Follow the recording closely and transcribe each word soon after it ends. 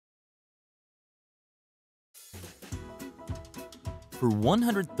For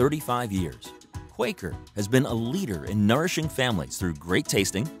 135 years, Quaker has been a leader in nourishing families through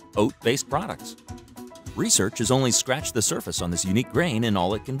great-tasting, oat-based products. Research has only scratched the surface on this unique grain and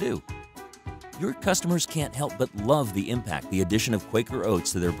all it can do. Your customers can't help but love the impact the addition of Quaker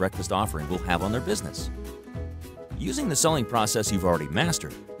oats to their breakfast offering will have on their business. Using the selling process you've already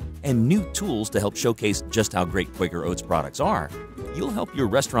mastered and new tools to help showcase just how great Quaker oats products are, you'll help your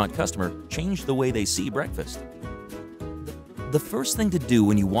restaurant customer change the way they see breakfast. The first thing to do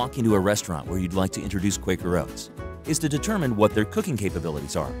when you walk into a restaurant where you'd like to introduce Quaker oats is to determine what their cooking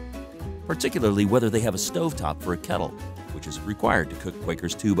capabilities are, particularly whether they have a stovetop for a kettle, which is required to cook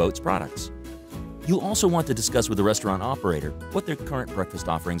Quaker's tube oats products. You'll also want to discuss with the restaurant operator what their current breakfast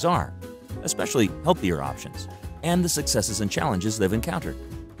offerings are, especially healthier options, and the successes and challenges they've encountered.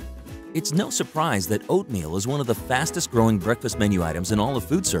 It's no surprise that oatmeal is one of the fastest growing breakfast menu items in all of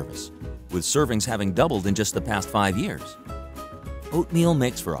food service, with servings having doubled in just the past 5 years. Oatmeal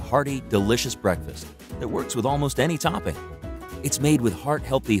makes for a hearty, delicious breakfast that works with almost any topping. It's made with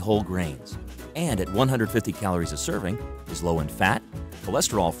heart-healthy whole grains, and at 150 calories a serving, is low in fat,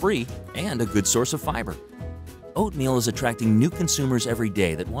 cholesterol-free, and a good source of fiber. Oatmeal is attracting new consumers every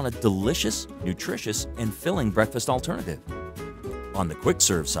day that want a delicious, nutritious, and filling breakfast alternative. On the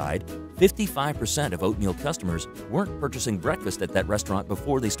quick-serve side, 55% of oatmeal customers weren't purchasing breakfast at that restaurant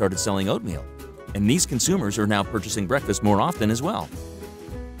before they started selling oatmeal, and these consumers are now purchasing breakfast more often as well.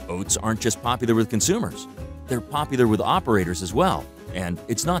 Oats aren't just popular with consumers, they're popular with operators as well, and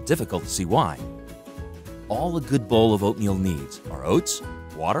it's not difficult to see why. All a good bowl of oatmeal needs are oats,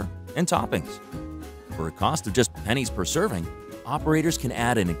 water, and toppings. For a cost of just pennies per serving, operators can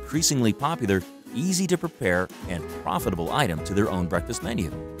add an increasingly popular, easy-to-prepare, and profitable item to their own breakfast menu.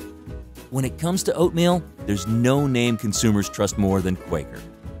 When it comes to oatmeal, there's no name consumers trust more than Quaker,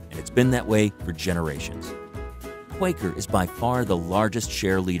 and it's been that way for generations. Quaker is by far the largest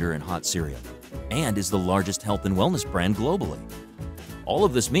share leader in hot cereal and is the largest health and wellness brand globally. All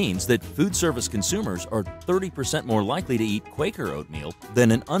of this means that food service consumers are 30% more likely to eat Quaker oatmeal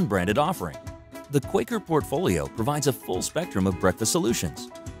than an unbranded offering. The Quaker portfolio provides a full spectrum of breakfast solutions.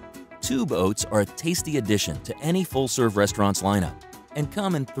 Tube oats are a tasty addition to any full-serve restaurant's lineup and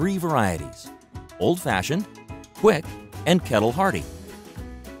come in 3 varieties: old-fashioned, quick, and kettle hearty.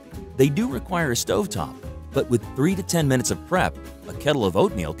 They do require a stovetop, but with 3 to 10 minutes of prep, a kettle of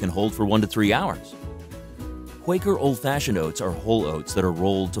oatmeal can hold for 1 to 3 hours. Quaker old-fashioned oats are whole oats that are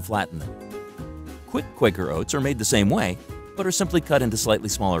rolled to flatten them. Quick Quaker oats are made the same way, but are simply cut into slightly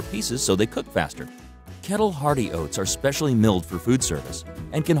smaller pieces so they cook faster. Kettle hearty oats are specially milled for food service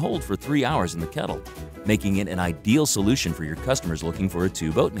and can hold for 3 hours in the kettle, making it an ideal solution for your customers looking for a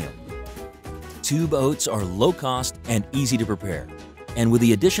tube oatmeal. Tube oats are low-cost and easy to prepare, and with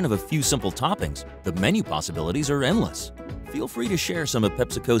the addition of a few simple toppings, the menu possibilities are endless. Feel free to share some of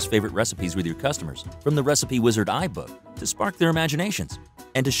PepsiCo's favorite recipes with your customers from the Recipe Wizard iBook to spark their imaginations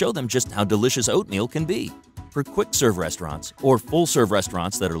and to show them just how delicious oatmeal can be. For quick-serve restaurants or full-serve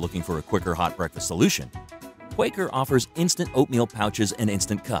restaurants that are looking for a quicker hot breakfast solution, Quaker offers instant oatmeal pouches and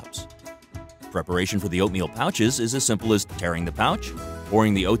instant cups. Preparation for the oatmeal pouches is as simple as tearing the pouch,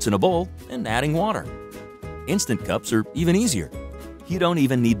 pouring the oats in a bowl, and adding water. Instant cups are even easier. You don't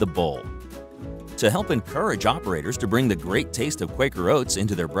even need the bowl. To help encourage operators to bring the great taste of Quaker oats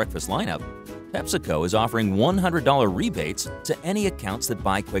into their breakfast lineup, PepsiCo is offering $100 rebates to any accounts that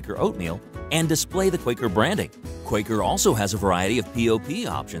buy Quaker oatmeal and display the Quaker branding. Quaker also has a variety of POP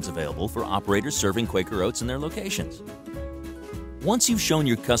options available for operators serving Quaker oats in their locations. Once you've shown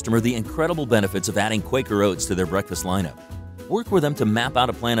your customer the incredible benefits of adding Quaker oats to their breakfast lineup, work with them to map out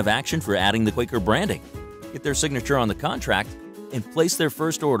a plan of action for adding the Quaker branding, get their signature on the contract, and place their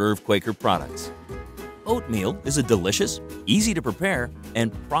first order of Quaker products. Oatmeal is a delicious, easy-to-prepare,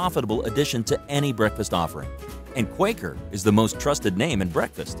 and profitable addition to any breakfast offering, and Quaker is the most trusted name in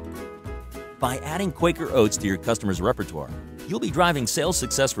breakfast. By adding Quaker oats to your customers' repertoire, you'll be driving sales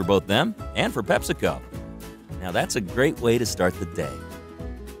success for both them and for PepsiCo. Now that's a great way to start the day.